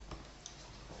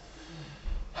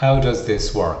How does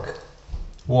this work?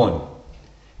 1.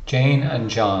 Jane and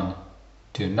John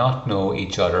do not know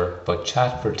each other but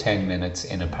chat for 10 minutes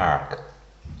in a park.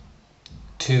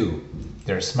 2.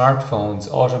 Their smartphones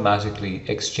automatically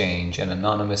exchange an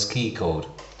anonymous key code.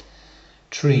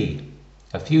 3.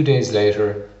 A few days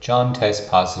later, John tests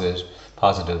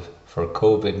positive for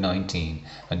COVID-19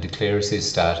 and declares his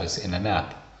status in an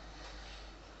app.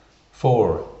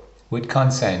 4. With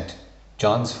consent,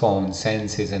 John's phone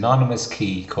sends his anonymous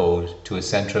key code to a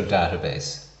central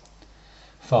database.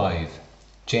 5.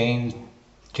 Jane's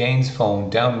phone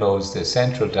downloads the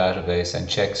central database and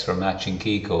checks for matching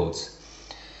key codes.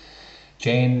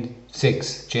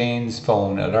 6. Jane's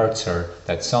phone alerts her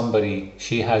that somebody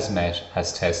she has met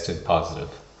has tested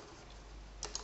positive.